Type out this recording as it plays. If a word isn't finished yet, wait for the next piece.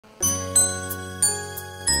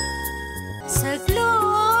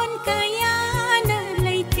saglon kayana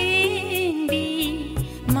leitengdi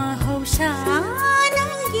mahausa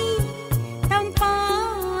nangi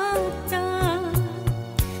tampata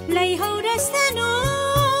leihaurasanu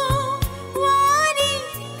wari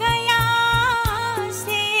kaya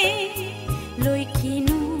se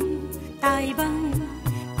loikhinu taibang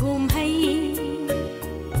kumhai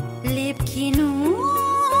lepkhenu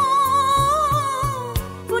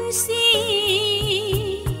punsi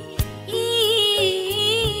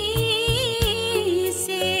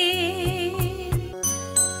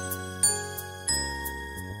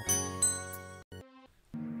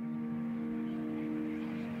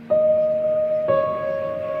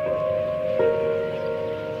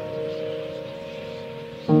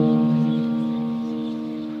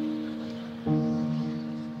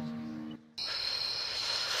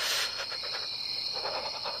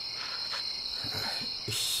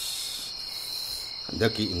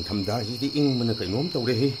Daki ingthamda ji di ing mana kai nom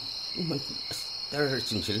tawre he mai tar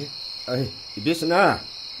chingchile ai ibesna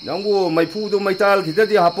nangbo mai phu do mai tal khida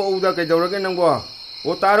di hapo uda kai dawrage nangbo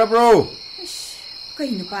o tara bro kai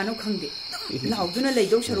nu pa no khangde lauduna lei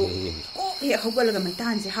do sharu ko he hogalaga mai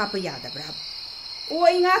tan se hapa yada bra o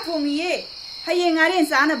inga thongiye haye ngaren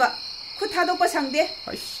sana ba khutha do pa sangde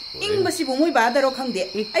ing basi bu moi ba daro khangde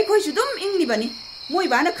ai khoi su dum ing ni bani moi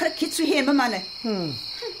ba na khar khitsu he ma male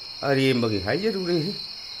Ari bagi hai jarure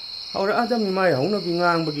aura adam ni mai hauna bi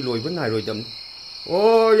ngang bagi loi ban nai roi dam o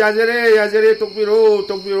ya jare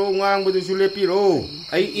tokpiro ngang bu su lepiro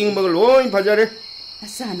ai ing bag loi phajare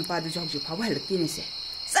asa nu pa du jog ju pha wal ti ne se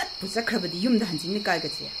sat pu sakra badi yum da hanjin ni kai ga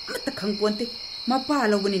che amat khang ponte ma pa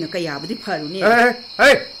lo bani na kaya badi pharu ne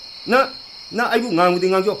hey na ai bu ngang bu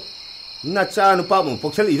ngang jo na cha nu pa mo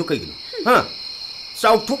poksal i ro kai gi ha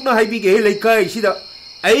sau thuk na hai bi ge lai kai sida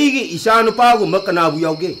ai gi isa nu pa gu makana bu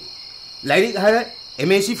yaw ge Lairik hai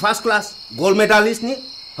MSc first class gold medalist ni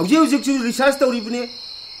hauji chu research tawri bune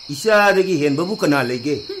isa dagi hen babu kana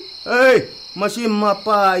lege ei masi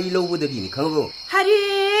mapa I lo budagi ni khangbo hari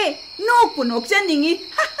nok punok chaningi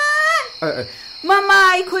mama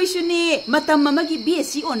ai khoi suni matam mama gi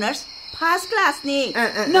BSc honors first class ni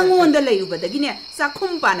nangonda leiru badagi ne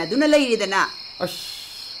sakhum pana duna leiridana as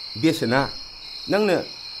besana nangna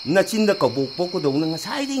nachinda kabuk poko do nang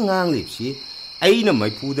sai di ngang lepsi aina mai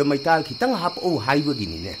phu da mai tal khitang hap o haiba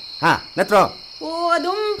gini ne ha natro o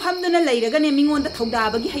adum phamduna leiraga ne mingon da thauda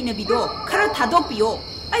bagi haina bido khara thadok piyo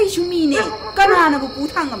ai shumi ne kanana bu pu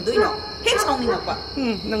thangam doino hek sauni ngapa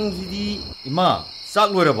nang jidi ima sak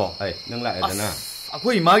loirabo ai nang la edana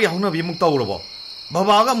akoi ima gi hauna bi muk tawrabo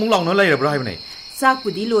baba ga muk launa leirabra haibne sak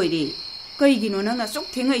pudi loire kai gino nang na sok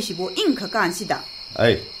thengai sibo ing kha kan sida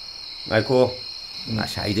ai ngai ko na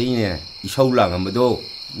sai dei ne isau la ngam do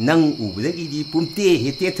nang ubudagi di pumte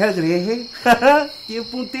hete thagre he te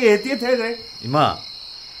pumte hete thagre ima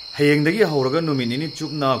hayengdagi hawraga numinini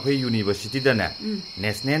chupna khoi university da ne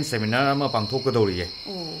national seminar ama pangthok ka dawri ye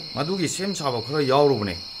madugi sem saba khara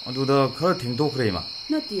yawrubne aduda khara thingdokre ima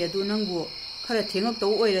nati adu nangbu khara thengak to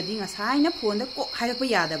oiradi nga saina phone da ko hairapa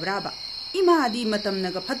yada braba ima di matam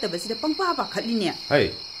naga phattabasida pangpa pa khatline hai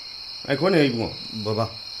ai khone ibu baba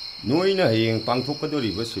noina hayeng pangthok ka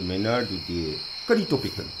dori ba seminar du di kari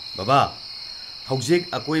topic baba hojik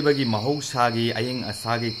akoi bagi mahau sagi ayeng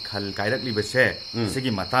asagi khal kairak libase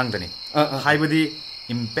sigi matang dani haibadi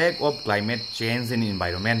impact of climate change in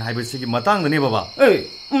environment haibadi sigi matang dani baba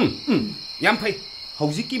yam phai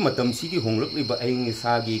hojik ki matam sigi honglak liba ayeng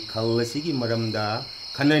sagi khal sigi maramda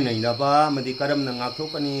khanai nai na ba madi karam na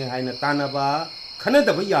ngathokani haina tana ba khana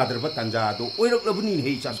da ba yadar ba tanja do oirak labuni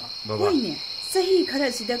hei cha baba ne sahi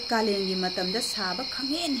khara sida kalengi matam da saba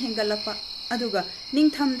khangen hengalapa aduga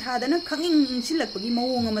ningtham thadana khanging ingsilakpagi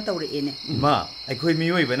mawong ama tawreene ma aikhoi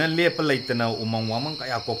mioi bana lepa leitana umang wamang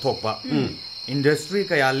kaya kokthokpa industry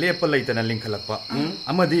kaya lepa leitana lingkhalakpa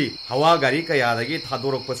amadi hawa gari kaya dagi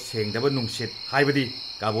thadorokpa sengdaba nungsit haibadi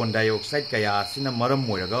carbon dioxide kaya sina maram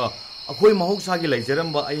moiraga akhoi mahoksa gi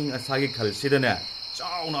leijaramba aing asagi khalsidana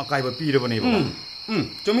chauna kaiba pirabane ba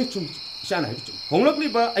chumi sana hai honglak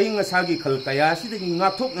liba aing asagi khal kaya sidagi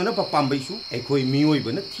ngathok nana pa pambaisu aikhoi mioi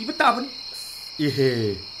bana thiba taban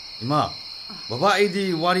ihe ima baba aidi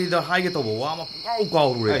wari da haige to wa ma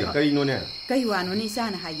kau rure kai no ne kai wano ni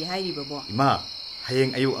sana haige hairi babo ima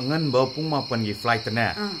hayeng ayu angan ba pung ma pan gi flight na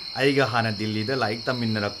aiga hana Delhi da like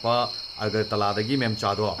tamin rakpa agartala dagi mem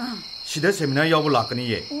chado sida seminar yaw lakani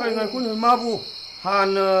ye ai ngai kun ma bu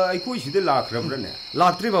han ai koi sida lakrabra ne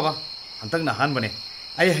laktri baba antang na han bane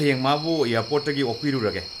ai hayeng ma bu airport gi opiru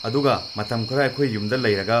rage aduga matam khara khoi yumda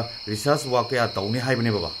leiraga research work ya tawni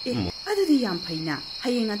haibane baba adudi yam phaina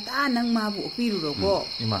hayeng ata nang ma bu opiru ro ko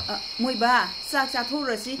ima moi ba sak cha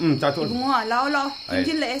thora si cha thora bungo lao lao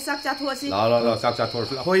jin le sak cha thora si lao sak cha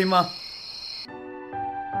thora hoi ima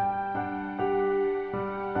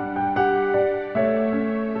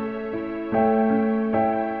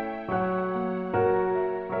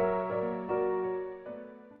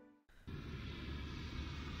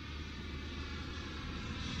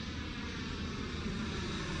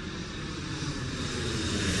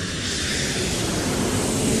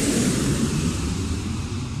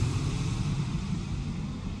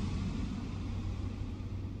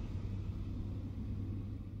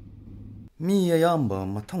미 아얌바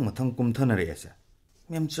마탕 꿈터너리에서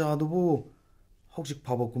맴자도부 혹시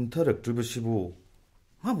파보 꿈터럭 드르시부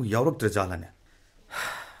마부 야우럭 들자라네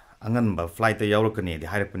안간바 플라이트 야우럭거니데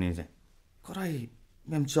하이럭거니제 거라이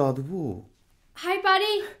맴자도부 하이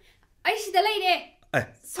바리 아이시다 레이네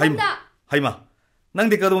하이마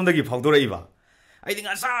낭데 가도온다기 파도라 이바 아이딩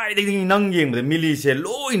아사이딩 낭갱보다 밀리세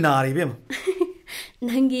로이 나리베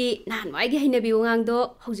낭기 난 와이게 하이나비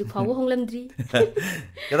옹앙도 혹시 파고 홍람드리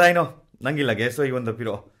그다이노 낭기 라게서 이원도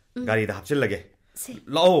필요 가리다 합칠라게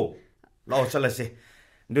라오 찰라세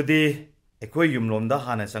누디 에코이 윰롬다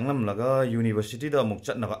하나 상람라가 유니버시티다 목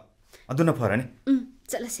잣나가 아두나 파라니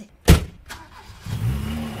찰라세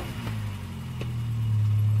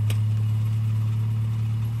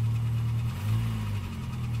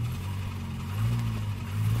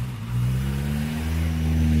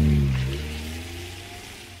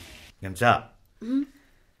냠자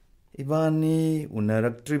이반이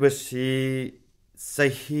우나락 트리버시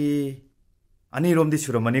사히 아니 롬디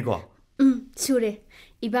수로마니고 수레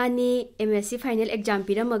이반이 MSc 파이널 exam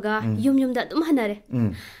피라마가 윰윰다 좀 하나래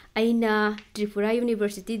아이나 트리푸라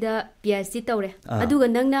유니버시티다 PhD tawre aduga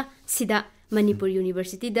nangna sida Manipur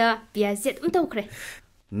University다 PhD tum tawkre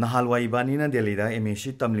나할와 이반이나 델리다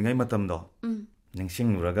MSc tamlingai matamdo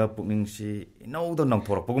ningsinguraga pukningsi inaudo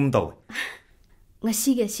nangthorapugum taw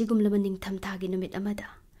ngasiga sigumlaba ningtham thagi numit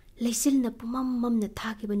amada leisilna pumam-mamna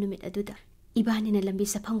thagiba numit aduda ibanina lambi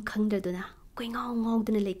safam khangdaduna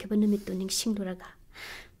koingaw-ngawduna leikhiba numitto ningsingluraga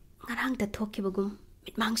ngarangda thokibagum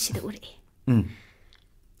mitmangsida ure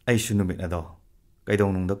aishu numit ado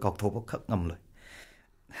kaidonungda kaukthokba khak ngamloi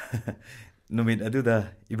numit aduda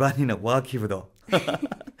ibanina wakhibado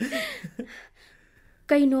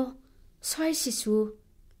kaino swai sisu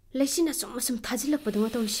leisina somasum thajilakpadunga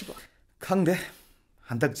tawisibo khangde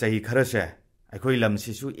handak chai kharase akhoi lam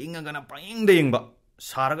sisu ingagana pangingde ingba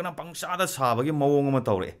saragana pangsada sabagi mawong ama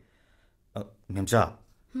tawre memcha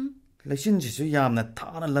leisin sisu yamna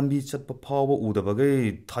thana lambi chatpa phawa udabagai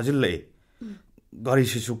thajille gari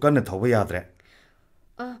sisu kanna thawba yadre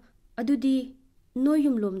adudi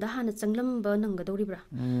noyum lomda hana changlamba nangadoribra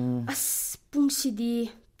as pungsidi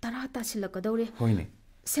tara tasilakadore hoine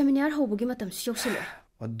seminar hobugi matam siyosile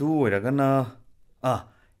adu oiragana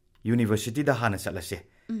University da hana chalase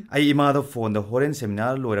ai ima da phone da horen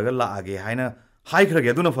seminar loiraga laage haina hai khrage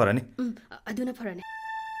aduna farani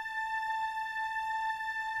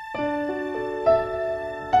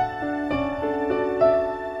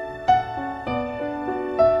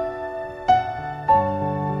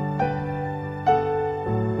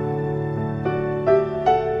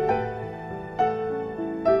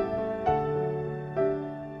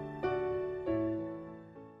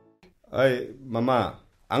ai mama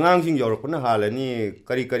angangsing yorokuna halani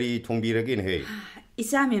kari thongbiragin he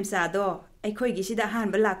isa memsa do aikhoi gi sida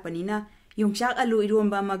han balakpanina yongchak alu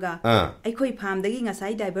iromba maga aikhoi farm dagi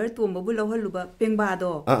ngasai diver tomba bu loholuba pengba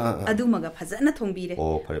do adu maga phajana thongbire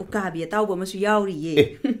ukabi tawba masu yauri ye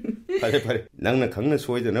pare nangna khangna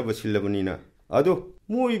soidana basilabani ado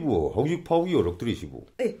moibu hojik phaw yoroktrisibu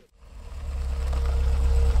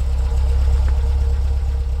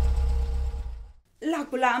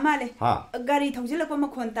lakula amale gari thongjilakpa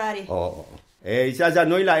makhon tare isa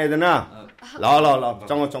noi la edana la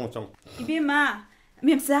chong ibema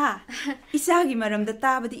memsa isa gi maramda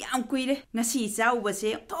tabadi yam kuire ngasi isa ubase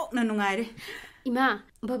thokna nungaire ima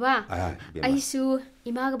baba aisu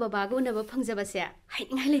ima ga baba ga unaba phangjabase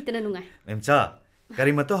haingai leitana nungai memcha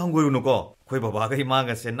gari mato hanguru nuko khoi baba ga ima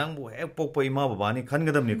ga se nangbu hek pokpa ima baba ni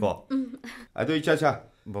khangadamni ko ado icha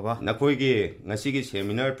baba nakoigi ngasigi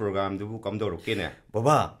seminar program dubu kamdorokene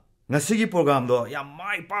baba ngasigi program do ya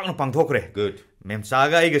mai pangna pangthokre good memsa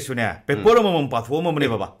ga iga sune paper momom pathoma mane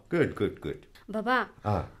baba good baba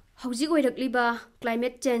hauji oirakliba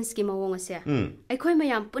climate change ki mawong ase aikhoi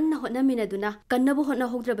mayam punna hotnamina duna kannabu hotna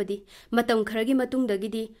hogdrabadi matam kharagi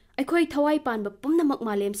matungdagidi aikhoi thawai panba pumnamak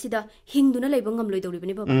malem sida hingduna leiba ngamloi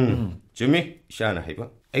dawribani baba jimi shana haiba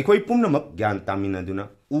aikhoi pumnamak gyan tamina duna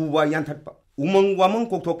uwa yan thatpa umang wamang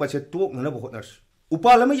kokthok pa se tok nana bo hotnars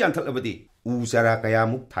upalama yan thatlabadi Usara kaya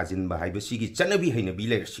muk thajin ba haiba sigi chanabi haina bi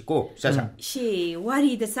le siko sasa she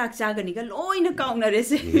wari da sak chagani ga loina kaungna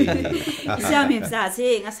rese samim sa se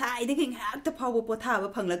ngasai de king hak ta phaw potha ba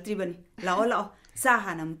phanglatri bani lao lao sa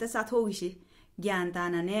hanam ta sa thogi shi gyan ta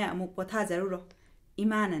na ne amuk potha jaruro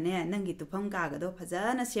imana ne nangi tu pham ka ga do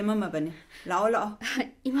phajana semama bani lao lao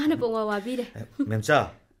imana bongwa wa bi de memcha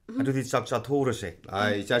adudi chak cha thore se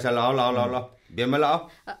ai cha cha lao bema lao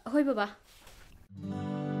hoi baba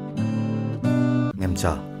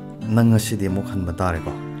memcha nang asidi mo khan batare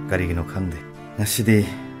ko karigino khangde ngasidi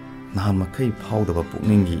nahan makai phawda ba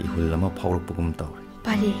pukningi ihul lama phawruk pugum taw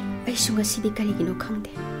pare ai sunga sidi karigino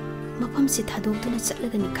khangde mafam si thadok tuna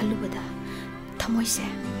chatlagani khallubada thamoi se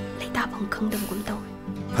leita bang khangdam gum taw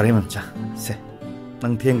pare memcha se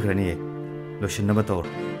nang thieng grani loshin na ba taw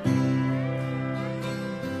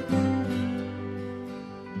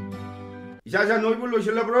Jaja noibu lo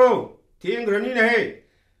shila bro thieng grani ne he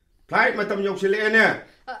flight matam yok sile ne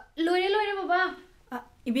loire baba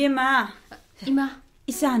ibema ima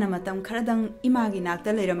isana matam kharadang ima gi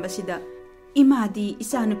nakta leiram basida ima di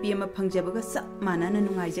isana pi ama phangjabaga sa manana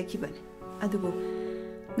nungai jakhibane adugo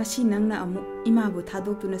ngasi nangna amu ima bu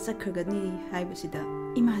thadok tuna sakhragani haibasida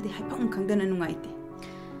ima di haipang khangdana nungaite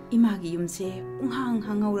ima gi yumse punghang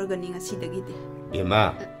hangauragani ngasi dagide ema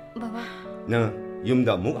baba na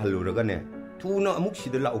yumda muk haluraga ne tuna amuk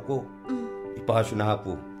sida lauko ipa suna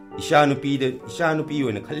hapu Ishanu pi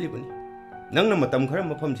oina khallibani nangna matam khara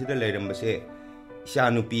mafam sida leiram base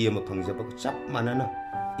ishanu pi ama phangjaba ko chap manana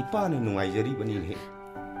ipana nungai jari bani he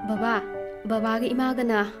baba ga ima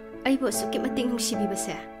gana aibo suki mating nungsibi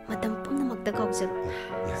base matam pumna makta kaujaro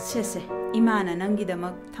se imana nangi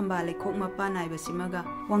damak thambale khok mapa nai basimaga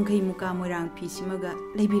wangai muka moirang phi simaga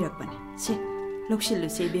leibirakpani se lokshil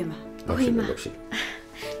se bema oima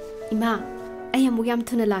ima ayamu yam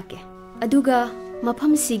thuna lake aduga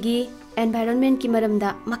mafam sigi environment ki maramda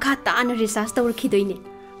makha taana research tawr khidoine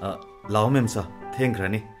lao memsa thieng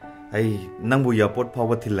grani ai nangbu airport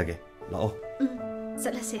phawa thil lage lao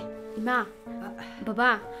chalase ima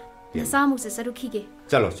baba nasamu se sarukhige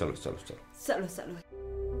chalo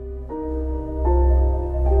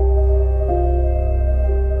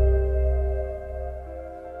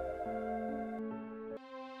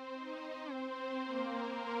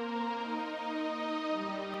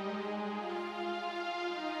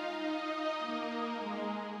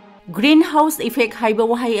Greenhouse effect haiba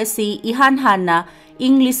wahai asi ihan hanna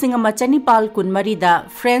ing lising ama chanipal kunmari da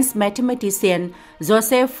French mathematician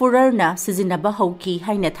Joseph Fourier na sizinaba hauki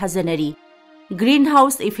haina thajanari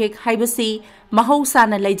Greenhouse effect haibasi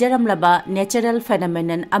mahausana leijaramlaba natural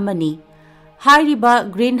phenomenon amani hairiba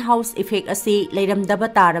greenhouse effect asi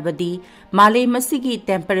leiramdaba tarabadi malai masigi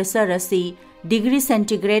temperature asi degree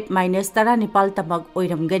centigrade -19 tamak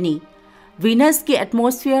oiramgani Venus ki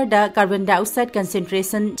atmosphere da carbon dioxide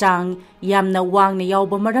concentration chang yamna wangna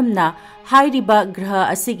yawba maramna hairiba graha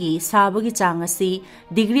asigi sabagi chang asi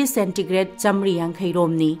degree centigrade chamri yankhai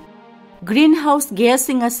romni greenhouse gas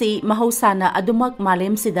sing asi mahausana adumak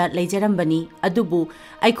malem sida leijarambani adubu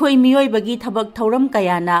aikhoi miyoi bagi thabak thoram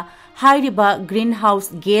kayana hairiba greenhouse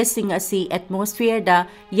gas sing asi atmosphere da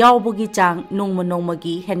yawbugi chang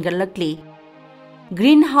nongmagi hengalakli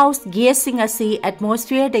Greenhouse gasing asi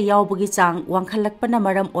atmosphere da yawbugi chang wangkhalakpana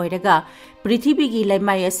maram oiraga prithibigi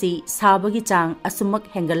laimai asi sabagi chang asumak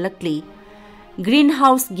hengalakli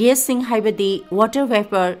Greenhouse gasing haibadi water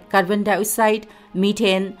vapor carbon dioxide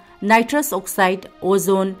methane nitrous oxide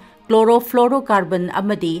ozone chlorofluorocarbon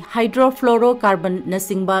amadi hydrofluorocarbon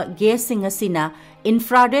nasingba gasing asina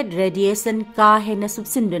infrared radiation ka hena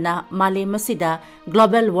subsinduna malemasida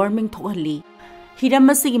global warming thohalli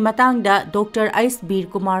Hiramasi matangda Dr. Ais Bir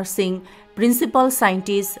Kumar Singh, Principal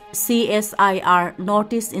Scientist, CSIR,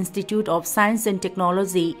 Northeast Institute of Science and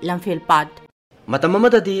Technology, Lamphel-Pat.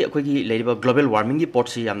 Matamadadi akogi leiba global warming gi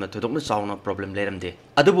potsi yamna thudokna chawna problem leiramde.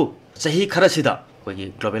 Adubu sahi kharasida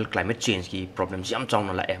akogi global climate change gi problems yam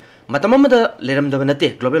chawna la e. Matamamada leiramda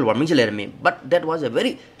nate global warming ji leirami, but that was a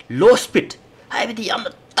very low speed. Haibidi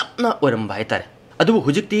yamna tapna oiram bai tare. Adubu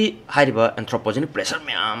hujikti hairiba anthropogenic pressure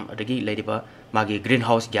myam adagi leiba magi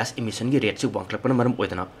greenhouse gas emission gi rate si wangklapna maram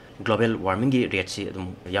oidana global warming gi rate si adum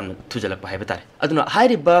yamna thujalak bai tare. Aduna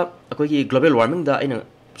hairiba akogi global warming da aina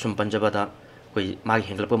sum panjabada koi magi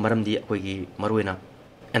hengalpa maram di akogi maruina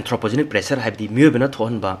anthropogenic pressure haibdi miyobena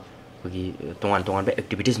thonba akogi tongan ba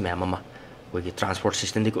activities myam ama akogi transport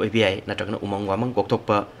system di ko OBI natragna umang wamang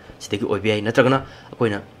koktokpa sidagi OBI natragna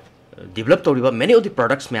akoina develop tawriba many of the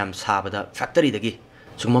products myam sabada factory dagi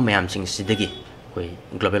sugma myam sing sidagi koi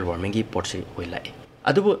global warming gi potsi koi lai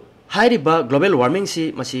adubu हाइरिबा global warming से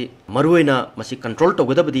मसी मरुइना मसी control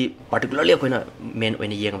तौगदबदी particularly अखोइना main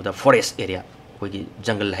ओइना येंगबदा forest area कोई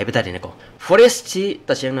जंगल हाइबतारिनेको forest सी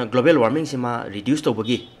तसेंगना global warming से मा reduce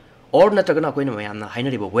तौबगी और नत्रगना अखोइना मयामना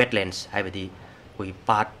हाइनरिबा wetlands हाइबदी कोई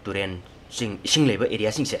पाट Tourane सिंग इसिंग लेबा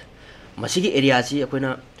area सिंगसे मसीगी area सी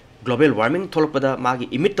अखोइना global warming थोलपदा मागी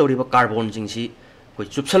emit तौरिबा carbon सिंगसी कोई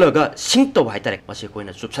चुपसलगा सिंक तौ हाइतारे मसी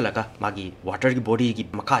कोइना चुपसलगा मागी वाटर की बॉडी की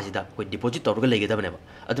मखासिदा कोई डिपोजिट तौरगा लेगेदबनेबा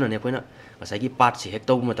अदुनने कोइना मसागी पार्ट से हेक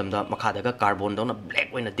तौब मतमदा मखादगा कार्बन दौना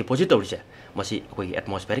ब्लैक ओइना डिपोजिट तौरिसे मसी कोई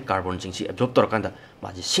एटमॉस्फेरिक कार्बन सिंगसी एब्जॉर्ब तौरकांदा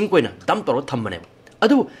माजी सिंक ओइना दम तौर थम्बनेबा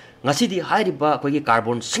अदु ngasi हाइरिबा कोई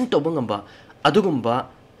carbon sink तौब ngamba अदुगुम्बा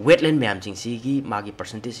wetland ma'am सिंगसी मागी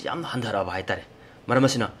परसेंटेज याम हंधरबा हाइतारे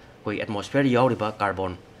मरमसिना कोई एटमॉस्फेयर यावरिबा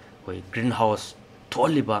कार्बन कोई ग्रीन हाउस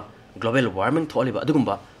थोलिबा ग्लोबल वार्मिंग थोलिबा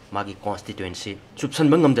अदुगुम्बा मागी कॉन्स्टिट्यूएंसी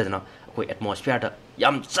चुपसनबा ngमदना कोई एटमॉस्फेयर दा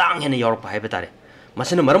याम चांग हेन यावरपा हाइबतारे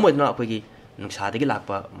मसिना मरम ओइदना कोई नुंसादगी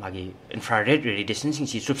लाकपा मागी infrared radiation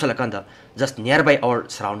सिंगसी चुपसलकांदा just near by our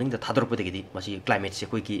surrounding the थादरपदगी Masih climate से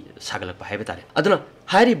कोई की सागलकपा हाइबतारे अदना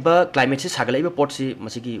हाइरिबा क्लाइमेट से सागलाइबा पोट से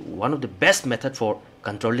मसीगी one of the best method for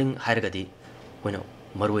controlling हाइरगदी Koyna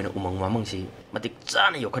मरुइना उमंग मामंग से मतिक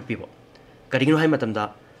चाना योखटपिबो करिगिनो हाइ मतमदा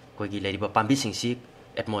कोई लेरिबा पांबी सिंगसी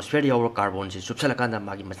एटमॉस्फेयर यावर कार्बन से चुपसलकांदा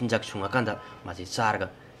मागी मचिनजाक सुंगाकांदा माजी चारगा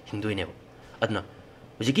हिंदुइनेबो अदना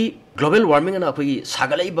हुजिकी ग्लोबल वार्मिंग ना अखोगी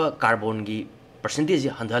सागलाइबा कार्बन की परसेंटेज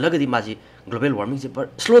हंधलगदी माजी ग्लोबल वार्मिंग से पर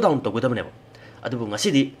slow down तौगदबनेबो अदुबु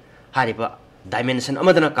ngasiदी हारिबा dimension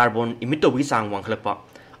अमदना carbon emit तौबगी चांग वांखलपा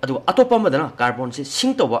अदु अतोपा अमदना कार्बन से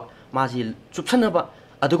सिंक तौबा माजी चुपसनबा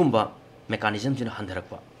अदुगुम्बा मेकानिज्म जिन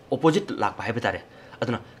हंधरकपा ऑपोजिट लाकपा हाइबतारे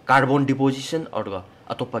अदुना कार्बन डिपोजिशन और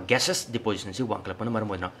अतोपा गैसेस डिपोजिशन से वांखलपना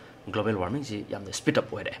मरमोइना ग्लोबल वार्मिंग से यामना स्पीड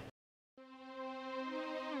अप ओइरे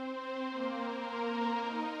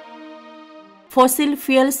फॉसिल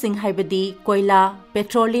फ्यूल सिंग हाइबदी कोयला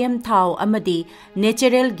पेट्रोलियम थाव अमदी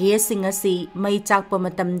नेचुरल गैस सिंग असी मई चाकप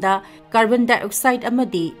मतमदा कार्बन डाइऑक्साइड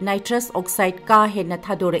अमदी नाइट्रस ऑक्साइड का हेन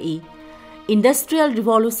थादोरई इंडस्ट्रियल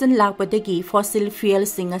रिवॉल्यूशन लाकपदगी फॉसिल फ्यूल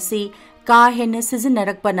सिंग असी का हेन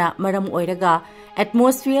सिजनरकपना मरम ओइरगा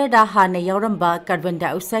एटमॉस्फेयर दा हाना यावरंबा कार्बन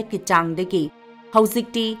डाइऑक्साइड की चांगदगी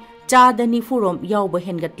हौजिक्ति चादा निफुरोम यावब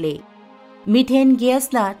हेनगटले मीथेन गैस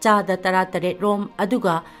ना चादा 13 रोम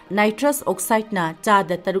अदुगा नाइट्रस ऑक्साइड ना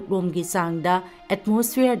चादा 3 रोम की चांगदा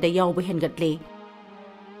एटमॉस्फेयर दा यावब हेनगटले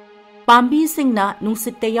पांबी सिंगना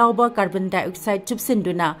नुंसित यावब कार्बन डाइऑक्साइड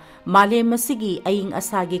चुपसिंदुना मालेम मसिगी अयिंग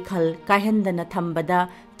असागी खल कायहंदना थंबदा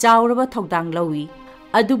चावरबा थौदांग लवी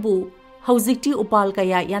अदुबु हौजिक्ति उपाल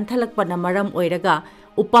कया यान्थलकपना मरम ओइरगा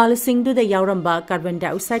उपाल सिंगदुदा यावरंबा कार्बन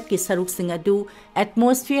डाइऑक्साइड की सरुक सिंग अदु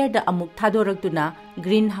एटमॉस्फेयर दा अमुक थादोरक्तुना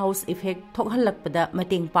ग्रीन हाउस इफेक्ट थोकहलकपदा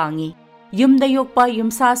मतेंग पांगी युमदा योकपा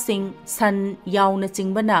युमसा सिंग सन यावना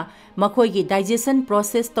चिंगबना मखोइगी डाइजेशन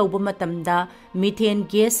प्रोसेस तौब मतमदा मीथेन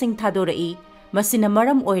गैस सिंग थादोरई मसिना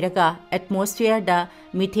मरम ओइरगा एटमॉस्फेयर दा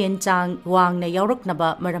मीथेन चांग वांगना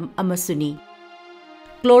यावरकनबा मरम अमसुनी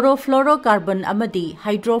क्लोरोफ्लोरोकार्बन अमदी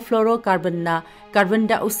हाइड्रोफ्लोरोकार्बन ना कार्बन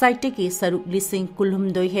डाइऑक्साइड की सरुक लिसिंग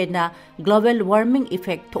कुलहुमदोय हेना global warming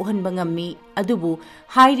effect थोहनबा ngami अदुबु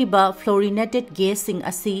हाइरिबा fluorinated guessing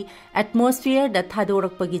असी एटमॉस्फेयर दा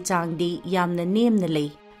थादोरकपगी चांगदी यामना नेमना लei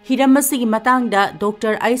हिरमसिगी मतांगदा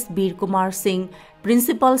doctor ice Bir Kumar Singh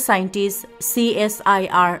principal scientist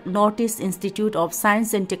CSIR north east institute of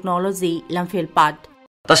science and technology लमफेलपाट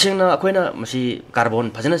तसेंगना अखोइना Masih carbon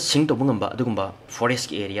फजना sink तौब ngamba अदुगुम्बा forest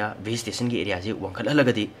की area vegetation की area जे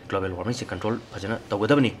वांखलहलगदी global warming से control फजना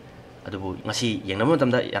तौगदबनी अदुबु ngasi yengnama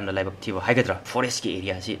matamda yamna laibak thiba haigadra forest की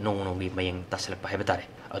area से नोंगनोंगी मयंग तासलक हाइबा तारे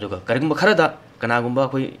अदुगा करिगुम्बा खरदा कनागुम्बा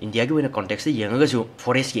कोई India की vena context से yengagasु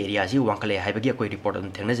forest की एरिया से वांखले हाइबगी कोई रिपोर्ट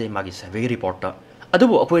अदुम थेंगनाजै मागी सर्वे रिपोर्ट ता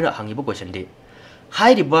अदुबु अखोइना हंगिबो क्वेश्चन दे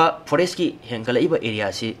हाइरिबा forest की हेंगलाइबा एरिया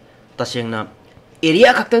से तसेंगना एरिया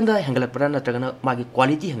खक्तंदा हेंगलकपरा नत्रगना मागी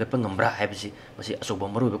क्वालिटी हेंगलप ngambra हाइबसी मसी असोबा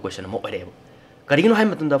मरुबे क्वेश्चन म ओइरेबो करिगिनो high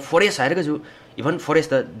मतंदा forest हाइरगजु even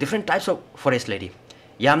forest the different types of forest lady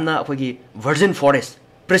यामना अखोगी virgin forest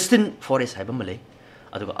pristine forest हाइबा मले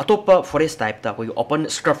अदुगा अतोप्पा फॉरेस्ट टाइप ता अखोगी ओपन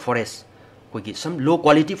स्क्रब फॉरेस्ट अखोगी सम low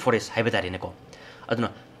quality forest हाइबा तारेनेको अदुना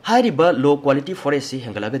हाइरिबा low quality forest से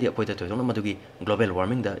हेंगलागदी अखोइदा तोयदोंना मदुगी global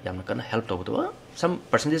warming दा यामना कना help तौबदो some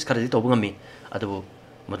percentage खरदि तौबु ngami अदुबु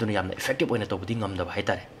मदुना यामना effective ओइना तौबदि ngamdaba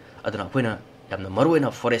हाइतारे अदुना अखोइना यामना मरुइना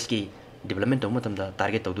forest की development तौब मतमदा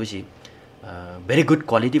target तौदुसी very good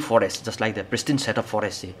quality forest just like the pristine set of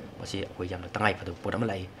forest se masi akoi yamna tangai phadu podam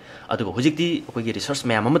lai adugo hujikti akoi gi research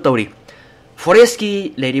mayam ama tauri forest ki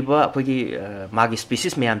leriba akoi gi magi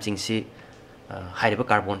species mayam sing si hairiba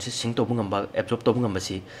carbon se sing to bungamba absorb to bungamba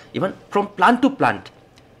si even from plant to plant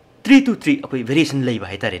 3 to 3 अखोई variation लेबा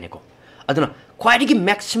हाइतारे ने को अदुना ख्वाइदगी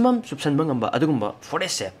maximum सुबसन बंगम अदुगुम्बा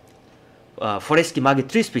forest से forest की मागे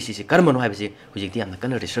 3 species से कर्मनो हाइबसे हुजिकती यामना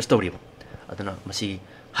कन research तौरिबा अदुना मसी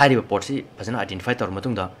हाइरिबा port से फजना आइडेंटिफाई तौर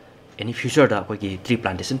मतुंगदा एनी फ्यूचर दा कोई की ट्री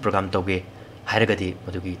प्लांटेशन प्रोग्राम तौगे हाइरगदी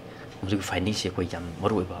मदुगी फाइंडिंग से कोई याम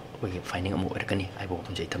मरुइबा कोई फाइंडिंग अमु ओरकनी आइबो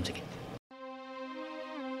हमजे थमजगे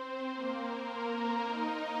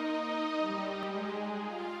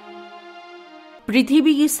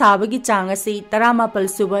पृथ्वी की साबगी चांग असी 19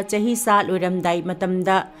 सुबह चही सा लोरमदाई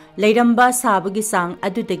मतमदा लेरंबा साबगी चांग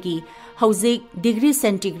अदुदगी हौजिक डिग्री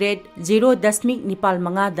सेंटीग्रेड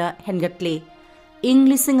 0.95 दा हेनगटले इंग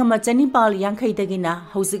लिसिंग अमा चनिपाल यांखैदगिना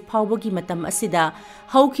हौजिक फावबगी मतम असिदा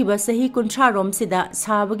हौखिबा सही 30 रोमसिदा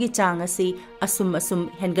साबगी चांग असी असुम असुम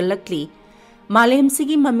हेनगलक्ली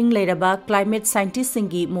मालेमसिगी ममिंग लेरबा क्लाइमेट साइंटिस्ट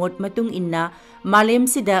सिंगी मोट मतुंग इन्ना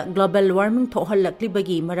मालेमसिदा ग्लोबल वार्मिंग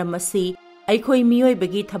थोहल्लक्लिबगी मरम असी अखोई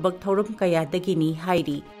मियोइबगी थबक थौरम कयादगिनी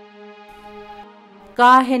हाइरी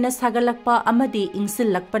का हेन सागलक्पा अमदी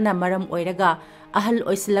इंसिलक्पना मरम ओइरगा अहल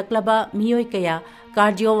ओइसिलक्लबा मियोइ कया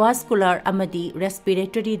कार्डियोवास्कुलर अमदी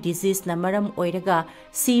रेस्पिरेटरी डिजीज न मरम ओइरगा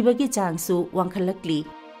सीबगी चांगसु वांखलक्ली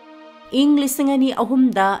इंग लिसिंगनी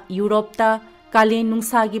अहुमदा यूरोपता कालेन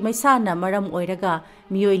नुंसागी मैसाना मरम ओइरगा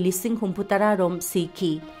मियोइ लिसिंग हुंपुतरा रोम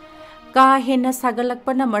सीखी का हेन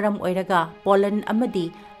सागलक्पना मरम ओइरगा पोलन अमदी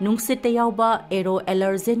नुंगसित यावबा एरो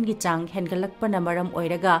एलर्जेन की चांग हेनगलक्पना मरम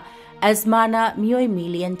ओइरगा एजमाना मियोइ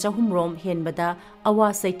मिलियन 400 रोम हेनबदा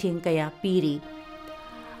अवा सैथिंग कया पीरी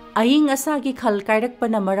अयिंग असागी खल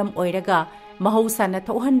कायरक्पना मरम ओइरगा महौसाना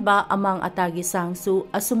थोहनबा अमांग अतागी सांगसु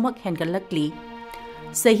असुमक हेनगलक्ली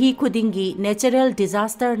सही खुदिंगी नेचुरल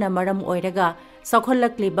डिजास्टर न मरम ओइरगा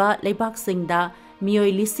सखोलक्लिबा लेबाक सिंगदा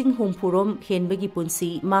मियोइ लिसिंग हुंफुरोम हेनबगी पुंसी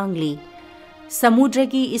मांगली समुद्र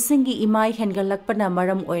की इसिंगी इमाई हेनगलक्पना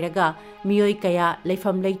मरम ओइरगा मियोइ कया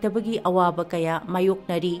लेफम लेतबगी अवाब कया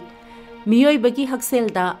मायोकनरी मियोइबगी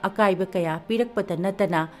हक्सेलदा अकाइब कया पिरकपता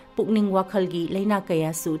नतना पुकनिंग वाखलगी लेना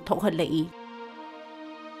कयासु थोहल्लई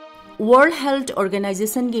वर्ल्ड हेल्थ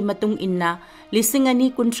ऑर्गेनाइजेशन की मतुंग इन्ना लिसिंग अनि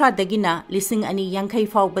कुंट्रा दगिना लिसिंग अनि यांखै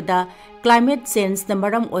फावबदा क्लाइमेट चेंज न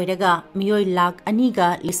मरम ओइरगा मियोइ लाख अनिगा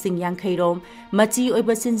लिसिंग यांखै रोम मची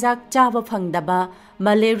ओइबा चिंजाक चाबा फंगदबा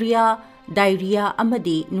मलेरिया डायरिया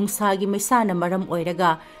अमदी नुंसागी मैसाना मरम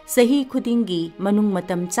ओइरगा सही खुदिंगी मनुंग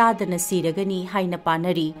मतम चादना सिरगनी हाइना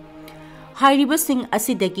पानरी हाइरिबसिंग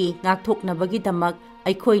असिदगी ngaktoknabagi damak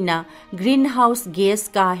aikoina green house gas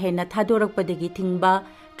का हेना थादोरकपदगी थिंगबा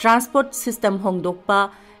ट्रांसपोर्ट सिस्टम होंगदोकपा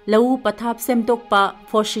लऊ पथाप सेमतोकपा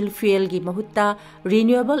फॉसिल फ्यूल की महुत्ता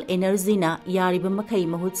रिन्यूएबल एनर्जी ना यारिब मखै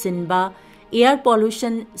महुत सिनबा air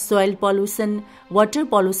pollution soil pollution water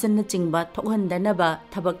pollution न चिंगबा थोहंदनबा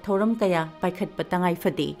थबक थौरम कया पाइखटपा तंगाई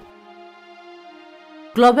फदे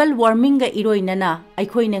ग्लोबल वार्मिंग गा इरोइनना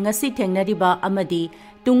अखोइना ngasi थेंगनरिबा अमदी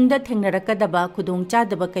तुंगदा थेंगनरकदबा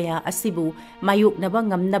खुदोंचादबा कया असिबु मायुकनबा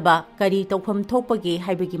ngamnaba करी तौफम थोपगे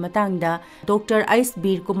हाइबगी मतंगदा डॉक्टर आइस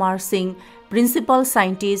बीर Kumar Singh principal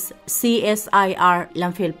scientist CSIR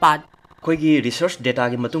लंफेलपाट कोई रिसर्च डेटा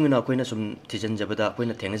की मतुंगिना कोइना सुम थिजनजबदा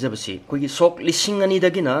कोइना थेंगजबसी कोई सोक लिसिंग अनि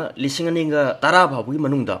दगिना लिसिंग अनि गा तारा भाबुगी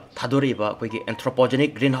मनुंगदा थादोरेबा कोई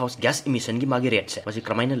anthropogenic green house gas emission की मागी रेट से मसी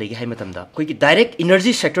क्रमाइना लेगी हाइ मतमदा कोई डायरेक्ट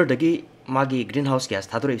एनर्जी सेक्टर दगी मागी green house gas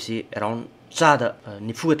थादोरेबसी around चादा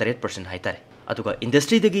 93% हाइतारे अदुगा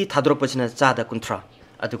industry दगी थादोरपसिना चादा 13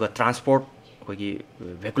 अदुगा transport कोई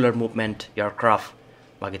वेहिकुलर मूवमेंट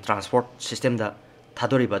एयरक्राफ्ट मागी ट्रांसपोर्ट सिस्टम दा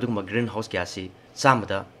थादोरेबा अदुगा green house gas C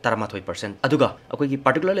चामदा 13% अदुगा अकोई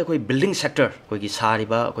particularly अकोई building sector कोई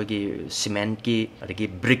सारिबा कोई सीमेंट की अदगी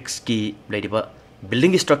ब्रिक्स की लेदिबा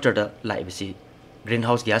बिल्डिंग स्ट्रक्चर दा लाइबसी ग्रीन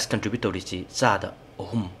हाउस गैस कंट्रीब्यूट तोरिसी चादा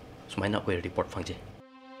ओहुम सुमाइना कोई रिपोर्ट फंगजे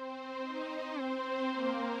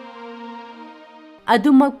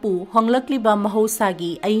अदुमकपु होंगलक्लिबा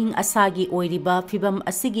महौसागी अयिंग असागी ओइरिबा फिबम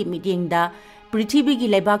असिगी मिटिंगदा पृथ्वी की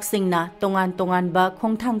लेबाक सिंगना तोंगान तोंगानबा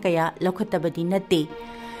खोंगथांग कया लौखतबदी नते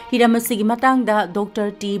हिरामसिगी मतंगदा doctor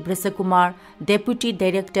T ब्रसकुमार deputy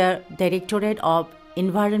director directorate of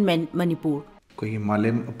environment Manipur कोई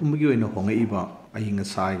मालेम अपुमगी ओइना होंगइबा अयिंग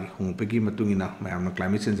असागी होंगपेगी मतुंगिना मयामना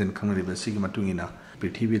क्लाइमेट चेंज खंगरिबा सिगी मतुंगिना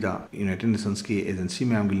पृथ्वीदा यूनाइटेड नेशंस की एजेंसी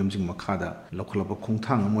मैम की लमजिंग मखादा लखलप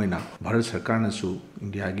खोंगथांग अमोइना भारत सरकार नसु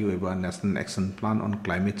इंडिया की ओइबा national action plan on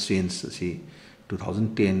climate change C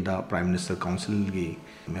 2010 the prime minister council की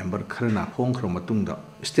मेंबर खरना होंखरो मतुंगदा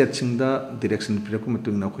स्टेट सिंगदा डायरेक्शन पिरको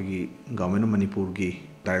मतुंगना कोई गवर्नमेंट मणिपुर की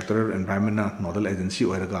director environment nodal agency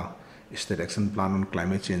ओइरगा state action plan on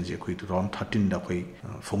climate change कोई 2013 दा कोई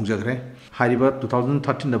फोंगजगरे हारिबा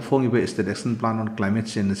 2013 दा फोंगिबा state action plan on climate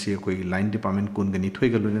change से कोई line department कुन गनी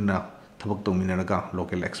थोइगलुना थबक तौमिनरगा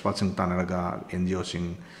लोकल एक्सपर्ट्स तानरगा NGO सिंग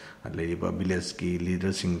लेरिबा विलेज की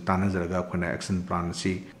लीडर सिंग तानजरगा अखोना action plan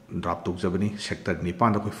C draft तौजबनी sector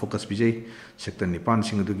 9 दा कोई फोकस बिजै सेक्टर 9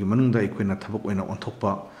 सिंग दुगी मनुंगदा अखोना थबक ओइना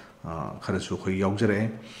ओंथोकपा खरसु खोई यावजरे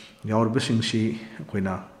यावरबसिंग सी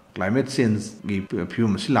अखोना क्लाइमेट चेंज की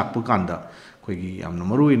फ्यूम से लाप कांदा अखोगी यामना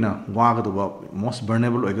मरुइना वागदबा मोस्ट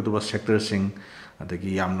वर्नेबल ओइगदबा सेक्टर सिंग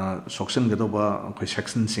अदगी यामना सोक्सन गदबा अखोई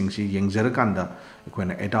सेक्शन सिंग सी यंगजर कांदा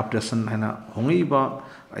अखोना एडाप्टेशन हैना होंगइबा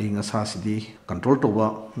अइंग असा सिदी कंट्रोल तोबा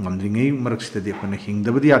ngamdringai maraksidadi अखोना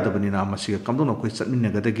हिंगदबदी यादबनिना मसिगा कमदोना अखोई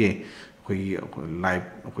चटमिनगदगे लाइफ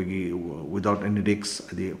अखोगी विदाउट एनी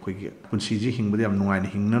रिस्क अदि अखोगी पुंसीजी हिंगबदि याम नुंगाइना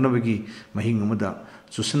हिंगननबगी महिंग अमदा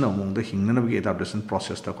चुसन अमोंगदा हिंगननबगी एडाप्टेशन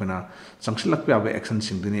प्रोसेस ता अखोना चंगसिलक याबे एक्शन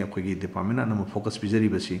सिंगदनि अखोगी डिपार्टमेंट अनम फोकस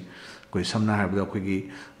बिजरिबसी कोई समना हाबदा अखोगी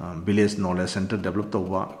विलेज नॉलेज सेंटर डेवलप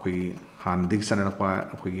तौबा अखोगी हानदिग सनरपा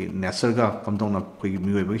अखोगी नेचरगा कमदोना अखोगी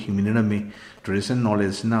मियोइबगी हिंगमिननमी ट्रेडिशनल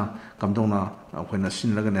नॉलेज ना कमदोना अखोना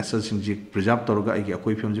सिनरगा नेचर सिंगजी प्रिजर्व तौरगा आइगे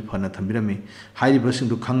अखोई फियमजी फना थंबिरमी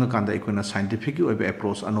हाइरिबसिंगदु खंगा कांदा अखोना साइंटिफिक ओइबे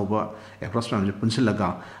अप्रोच अनोबा अप्रोच मैमजी पुनसिलगा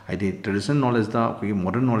आइदि ट्रेडिशनल नॉलेज दा अखोगी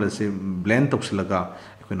मॉडर्न नॉलेज से ब्लेंड तौसिलगा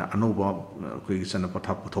अखोना अनोबा अखोगी सन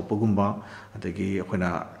पथा पुथोपगुंबा अदगी अखोना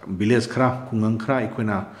विलेज खरा खुंगंग खरा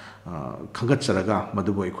अखोना खंगचरगा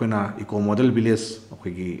मदुबो अखोना इको मॉडल विलेज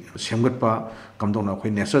अखोगी सेमगतपा कमदोना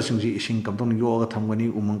अखोई नेचर सिंगजी इसिंग कमदोना योगा थमगनी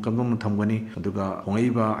उमंग कमदोना थमगनी अदुगा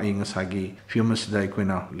होंगइबा अइंगसागी फियमसदा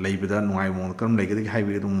अखोना लेइबदा नुंगाइ मोंग करम लेगदगी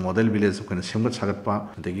हाइबे दु मॉडल विलेज अखोना सेमगत सागतपा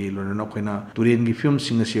अदगी लोना अखोना तुरेनगी फियम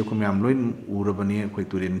सिंग से अखो म्याम लोइन उरबनी अखोई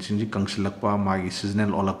तुरेन सिंगजी कंगसिलकपा मागी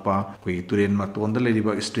सीजनल ओलकपा अखोई तुरेन मतोंदा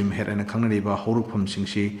लेरिबा स्ट्रीम हेड अना खंगनरिबा हौरुफम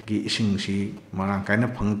सिंगसी की इसिंग सी मांग काइना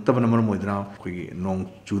फंगतबना मरम मोइदना अखोई नोंग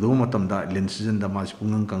चुदो मतमदा लेन सीजन दा मास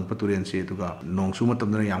पुंगंग कंगपा तुरेन से दुगा नोंग सु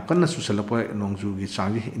मतमदा याम कन्ना सुसलपा नोंगजु की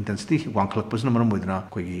चांगी इंटेंसिटी वांखलकपसना मरम मोइदना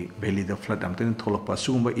अखोई वैली दा flood अमतन थोलकपा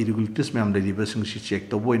सुगुंबा irregularities ma'am लेरिबा सिंगसी check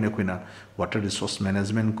तौबोइना अखोइना water resource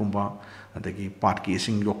management कुंबा अदगी part की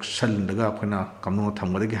इसिंग योक्सलंदगा अखोइना कमनो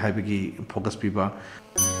थमगदगी हाइबगी फोकस पीबा